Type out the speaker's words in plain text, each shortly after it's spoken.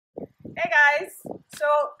Hey guys, so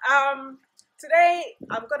today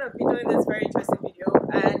I'm gonna be doing this very interesting video,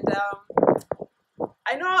 and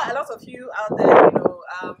I know a lot of you out there,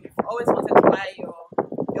 you've always wanted to buy your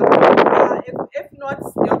dream car, if not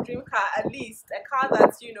your dream car, at least a car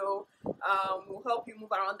that will help you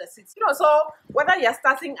move around the city. So whether you're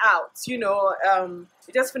starting out, you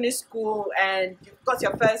just finished school and you've got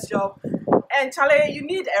your first job, and Charlie, you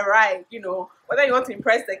need a ride, whether you want to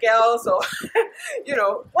impress the girls or,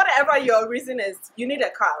 whatever your reason is, you need a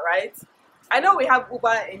car, right? I know we have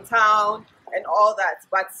Uber in town and all that,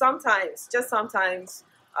 but sometimes, just sometimes,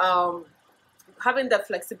 having the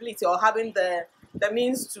flexibility or having the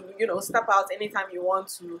means to, step out anytime you want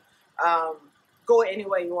to, go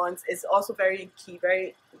anywhere you want is also very key,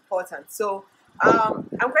 very important. So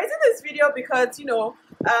I'm creating this video because,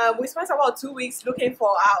 we spent about 2 weeks looking for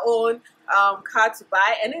our own car to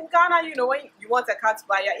buy. And in Ghana, when you want a car to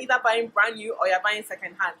buy, you're either buying brand new or you're buying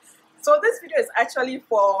second hand. So this video is actually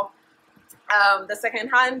for the second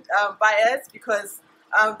hand buyers, because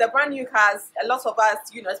the brand new cars, a lot of us,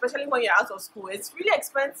 especially when you're out of school, it's really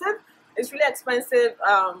expensive. It's really expensive,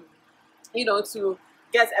 to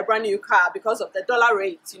get a brand new car because of the dollar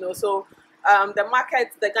rate, So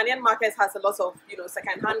the Ghanaian market has a lot of,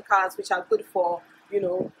 second hand cars, which are good for,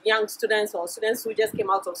 young students or students who just came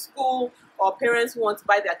out of school, or parents who want to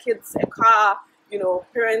buy their kids a car,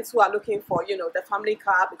 parents who are looking for, the family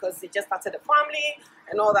car because they just started a family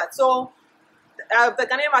and all that. So the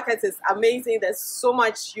Ghanaian market is amazing. There's so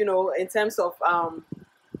much, in terms of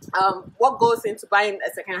what goes into buying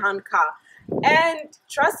a second-hand car. And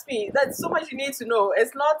trust me, there's so much you need to know.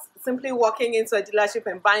 It's not simply walking into a dealership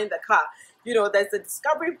and buying the car. There's the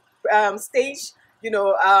discovery stage.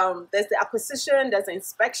 There's the acquisition, there's the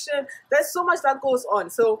inspection. There's so much that goes on.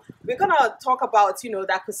 So we're gonna talk about,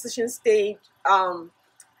 the acquisition stage.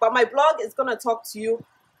 But my blog is gonna talk to you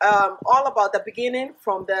all about the beginning,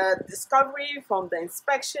 from the discovery, from the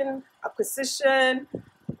inspection, acquisition,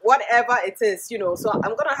 whatever it is, So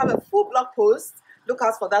I'm gonna have a full blog post. Look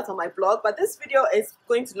out for that on my blog. But this video is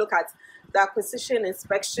going to look at the acquisition,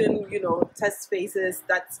 inspection, test phases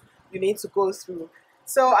that you need to go through.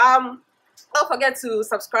 So don't forget to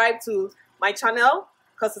subscribe to my channel,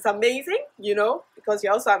 because it's amazing, because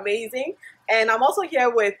you're also amazing. And I'm also here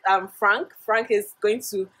with Frank. Frank is going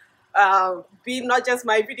to be not just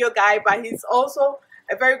my video guy, but he's also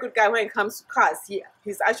a very good guy when it comes to cars.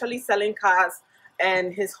 He's actually selling cars,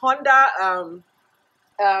 and his Honda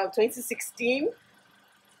 2016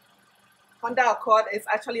 Honda Accord is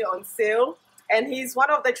actually on sale, and he's one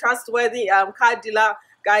of the trustworthy car dealer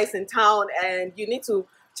guys in town, and you need to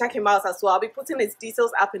check him out as well. I'll be putting his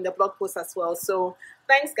details up in the blog post as well. So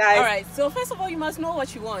thanks, guys. All right, so first of all, you must know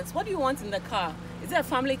what you want. What do you want in the car? Is it a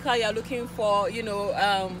family car you're looking for,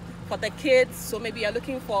 for the kids? So maybe you're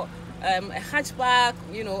looking for a hatchback,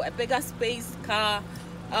 a bigger space car.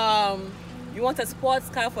 You want a sports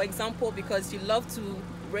car, for example, because you love to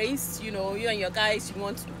race, you and your guys, you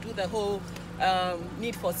want to do the whole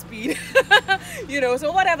need for speed.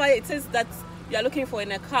 So whatever it is that you're looking for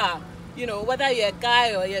in a car, whether you're a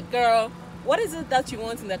guy or you're a girl, what is it that you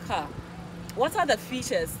want in the car? What are the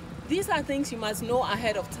features? These are things you must know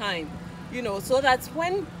ahead of time, so that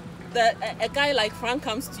when a guy like Frank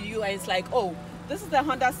comes to you and it's like, oh, this is the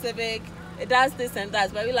Honda Civic, it does this and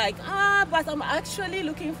that, but you're like, but I'm actually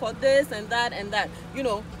looking for this and that and that.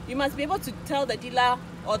 You must be able to tell the dealer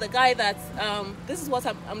or the guy that this is what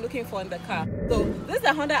I'm looking for in the car. So this is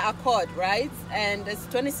the Honda Accord, right? And it's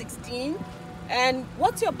 2016. And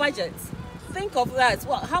what's your budget? Think of that.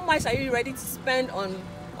 Well, how much are you ready to spend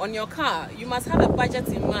on your car? You must have a budget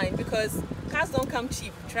in mind, because cars don't come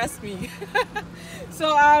cheap, trust me.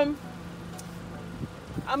 So I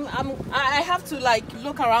have to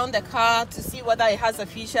look around the car to see whether it has the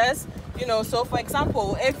features. So for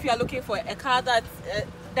example, if you are looking for a car that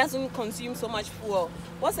doesn't consume so much fuel,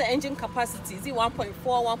 what's the engine capacity? Is it 1.4,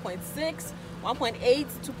 1.6, 1.8,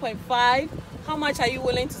 2.5? How much are you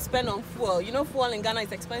willing to spend on fuel? Fuel in Ghana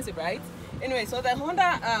is expensive, right? Anyway, so the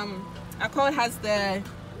Honda Accord has the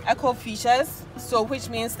eco features, so which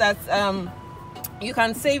means that you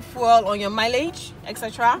can save fuel on your mileage,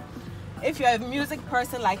 etc. If you're a music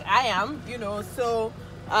person like I am, so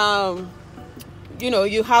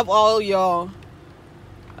you have all your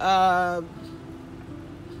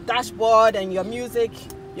dashboard and your music,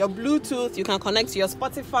 your Bluetooth. You can connect to your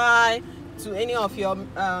Spotify, to any of your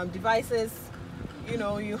devices.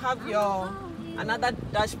 You have your another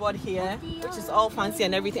dashboard here, which is all fancy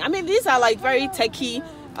and everything. I mean, these are very techy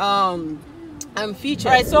features.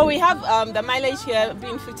 Right, so we have the mileage here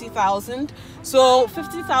being 50,000. So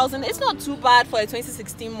 50,000, it's not too bad for a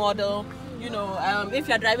 2016 model. you know, if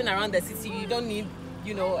you're driving around the city, you don't need,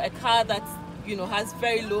 you know, a car that, you know, has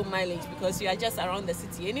very low mileage, because you are just around the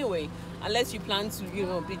city anyway, unless you plan to, you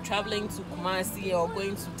know, be traveling to Kumasi or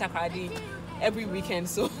going to Takoradi every weekend.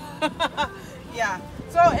 So yeah,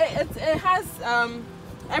 so it has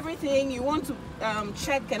everything you want to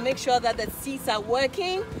check and make sure that the seats are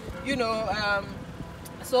working, you know.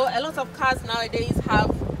 So a lot of cars nowadays have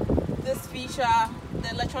this feature, the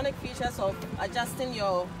electronic features of adjusting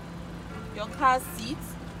your car's seat.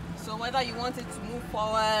 So whether you want it to move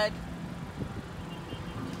forward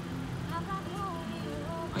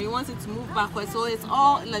or you want it to move backwards, so it's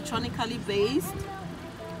all electronically based,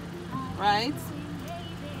 right?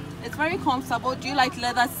 It's very comfortable. Do you like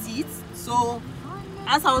leather seats? So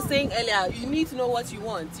as I was saying earlier, you need to know what you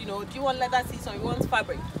want. You know, do you want leather seats or you want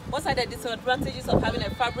fabric? What are the disadvantages of having a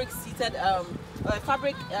fabric seated or a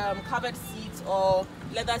fabric covered seat or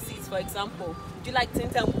leather seats, for example? Do you like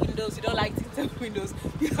tinted windows? You don't like tinted windows?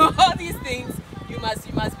 You know, all these things you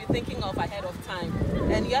must be thinking of ahead of time.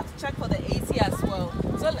 And you have to check for the AC as well.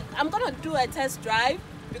 So I'm gonna do a test drive,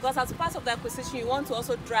 because as part of the acquisition you want to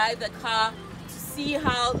also drive the car to see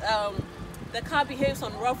how the car behaves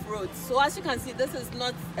on rough roads. So as you can see, this is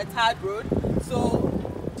not a tarred road. So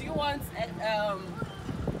do you want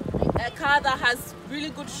a car that has really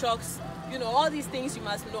good shocks? You know, all these things you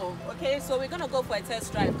must know. Okay, so we're gonna go for a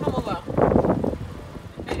test drive. Come over.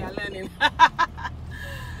 You're learning.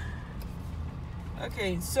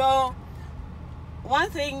 Okay, so one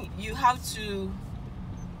thing you have to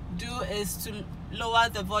do is to lower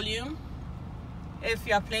the volume if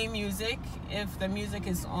you're playing music, if the music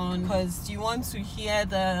is on, because you want to hear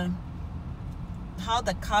how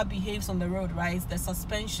the car behaves on the road, right? The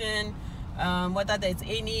suspension, whether there's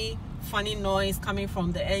any funny noise coming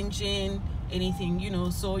from the engine, anything, you know.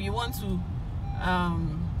 So you want to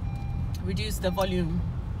reduce the volume.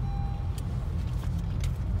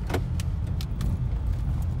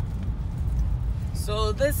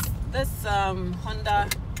 So this Honda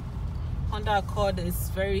Accord is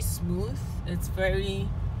very smooth. It's very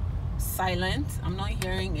silent. I'm not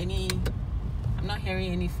hearing any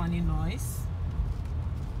funny noise.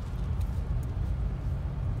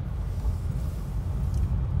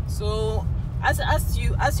 So as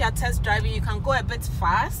you're test driving, you can go a bit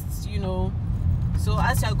fast, you know. So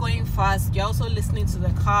as you're going fast, you're also listening to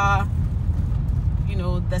the car, you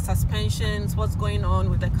know, the suspensions, what's going on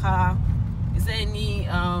with the car. Is there any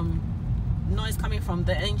noise coming from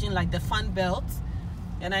the engine, like the fan belt?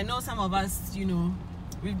 And I know some of us, you know,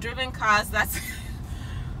 we've driven cars that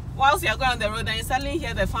whilst you're going on the road and you suddenly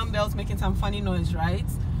hear the fan belt making some funny noise, right?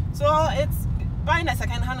 So it's buying a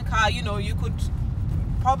second-hand car, you know, you could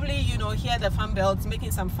probably, you know, hear the fan belt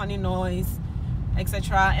making some funny noise,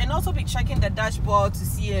 etc. And also be checking the dashboard to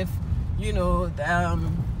see if, you know,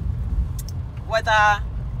 whether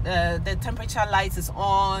the temperature light is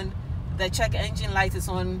on, the check engine light is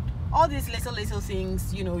on. All these little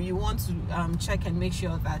things, you know, you want to check and make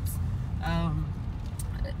sure that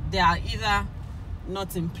they are either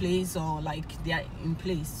not in place or like they are in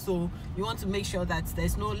place. So you want to make sure that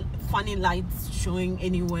there's no funny lights showing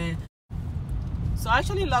anywhere. So I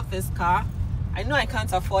actually love this car. I know I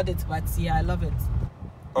can't afford it, but yeah, I love it.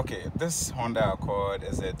 Okay, this Honda Accord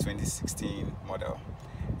is a 2016 model,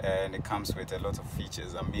 and it comes with a lot of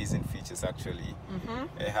features, amazing features actually.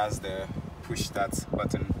 It has the push start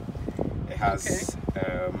button. It has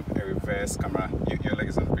a reverse camera. Your leg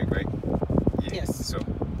is on the brake, right? Yeah. Yes. So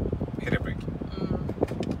hit a brake.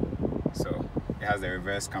 So it has the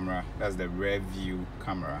reverse camera. That's the rear view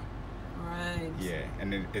camera. Right. Yeah,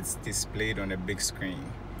 and it's displayed on a big screen.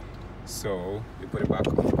 So you put it back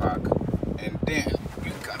on park, and then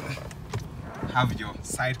you can have your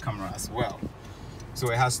side camera as well.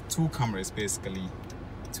 So it has two cameras, basically,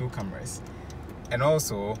 two cameras, and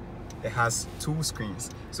also it has two screens.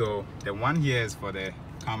 So the one here is for the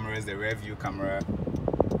cameras, the rear view camera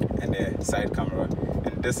and the side camera,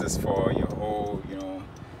 and this is for your whole, you know,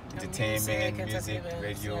 entertainment, music,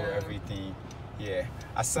 radio, everything. Yeah.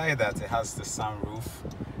 Aside that, it has the sunroof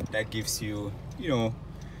that gives you, you know,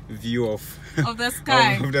 view of the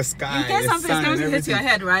sky. of the sky. In case something's going to hit your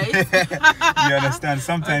head, right? You understand?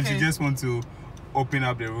 Sometimes you just want to open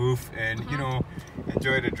up the roof and you know,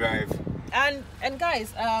 enjoy the drive. And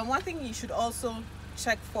guys, one thing you should also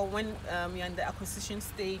check for when you're in the acquisition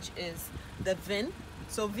stage is the VIN.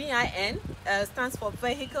 So VIN stands for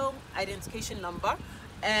Vehicle Identification Number,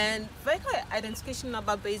 and vehicle identification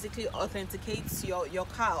number basically authenticates your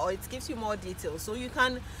car, or it gives you more details. So you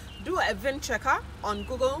can do a VIN checker on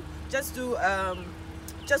Google. Just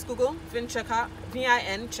Google VIN checker,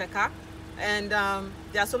 VIN checker, and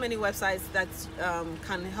there are so many websites that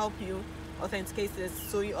can help you authenticate this.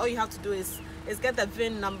 So all you have to do is get the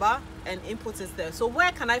VIN number and input it there. So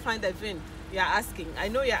where can I find the VIN? You're asking. I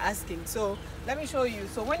know you're asking. So let me show you.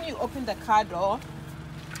 So when you open the car door,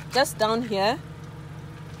 just down here.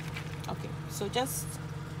 Okay, so just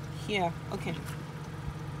here. Okay.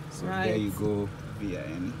 So there you go,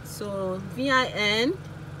 VIN. So VIN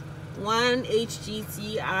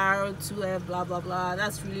 1HGTR2F blah blah blah.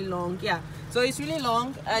 That's really long. Yeah. So it's really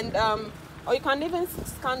long, and or you can even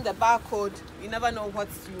scan the barcode. You never know what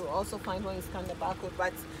you also find when you scan the barcode.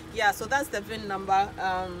 But yeah, so that's the VIN number.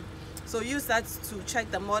 So use that to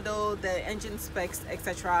check the model, the engine specs,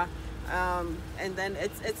 etc. And then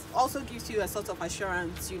it also gives you a sort of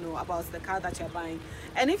assurance, you know, about the car that you're buying.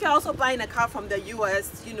 And if you're also buying a car from the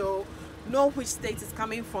US, you know which state it's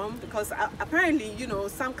coming from, because apparently, you know,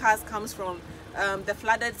 some cars comes from the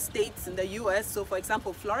flooded states in the US. So for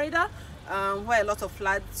example, Florida, where a lot of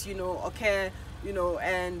floods, you know, occur, you know,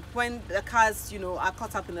 and when the cars, you know, are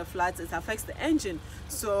caught up in the floods, it affects the engine.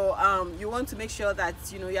 So you want to make sure that,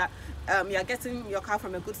 you know, you're getting your car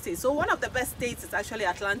from a good state. So one of the best states is actually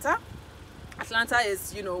Atlanta. Atlanta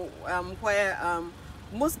is, you know, where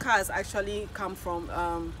most cars actually come from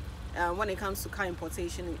when it comes to car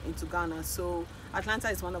importation into Ghana. So Atlanta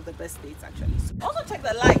is one of the best states actually. So also check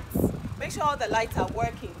the lights. Make sure all the lights are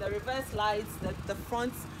working. The reverse lights, the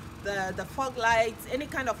front, the fog lights, any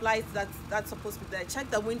kind of lights that's supposed to be there. Check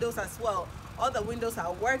the windows as well. All the windows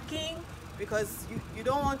are working, because you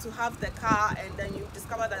don't want to have the car and then you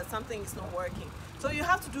discover that something is not working. So you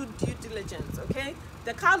have to do due diligence, okay?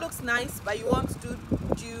 The car looks nice, but you want to do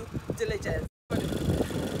due diligence.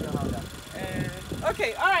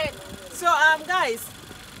 Okay, all right. So guys,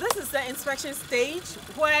 this is the inspection stage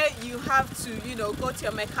where you have to, you know, go to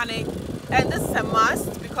your mechanic, and this is a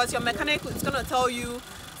must, because your mechanic is going to tell you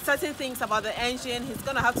certain things about the engine. He's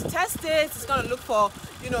going to have to test it. He's going to look for,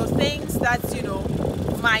 you know, things that, you know,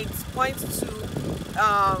 might point to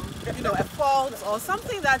you know, a fault or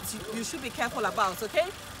something that you should be careful about. Okay,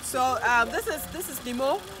 so this is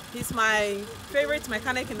Nemo. He's my favorite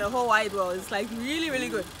mechanic in the whole wide world. It's like really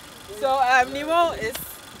good. So Nemo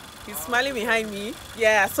he's smiling behind me.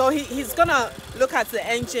 Yeah, so he's gonna look at the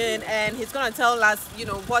engine and he's gonna tell us, you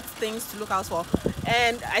know, what things to look out for.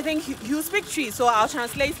 And I think he'll speak Twi, so I'll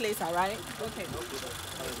translate later, right? Okay.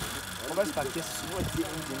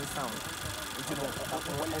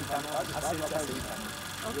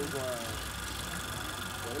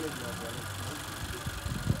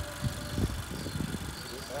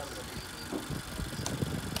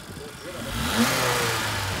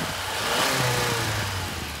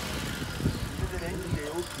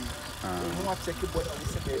 Check it, but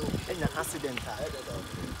any accident.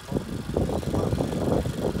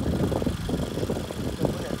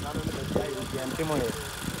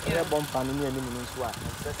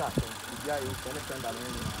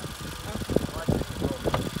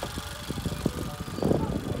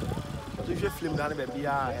 Je film dans le bébé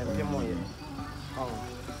and témoin.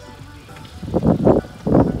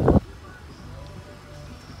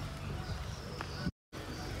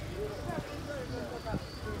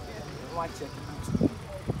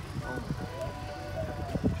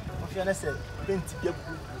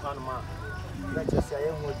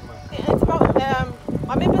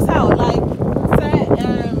 My baby sound like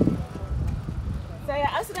say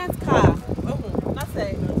accident car. Not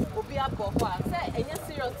say obi abo ho a say any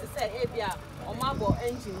serious to say ebia o ma bo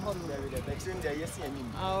engine ho no.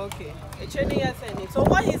 Okay. So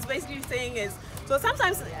what he's basically saying is, so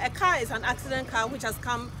sometimes a car is an accident car which has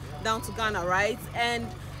come down to Ghana, right? And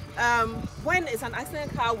when it's an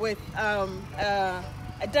accident car with a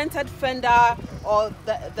dented fender, or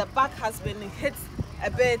the back has been hit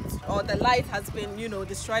a bit, or the light has been, you know,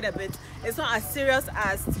 destroyed a bit, it's not as serious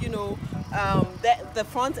as, you know, the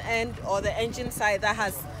front end or the engine side that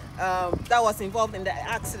has that was involved in the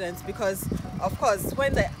accident. Because of course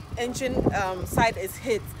when the engine side is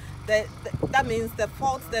hit, that means the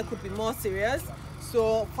fault there could be more serious.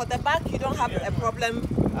 So for the back, you don't have a problem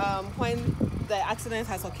when the accident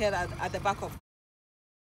has occurred at the back of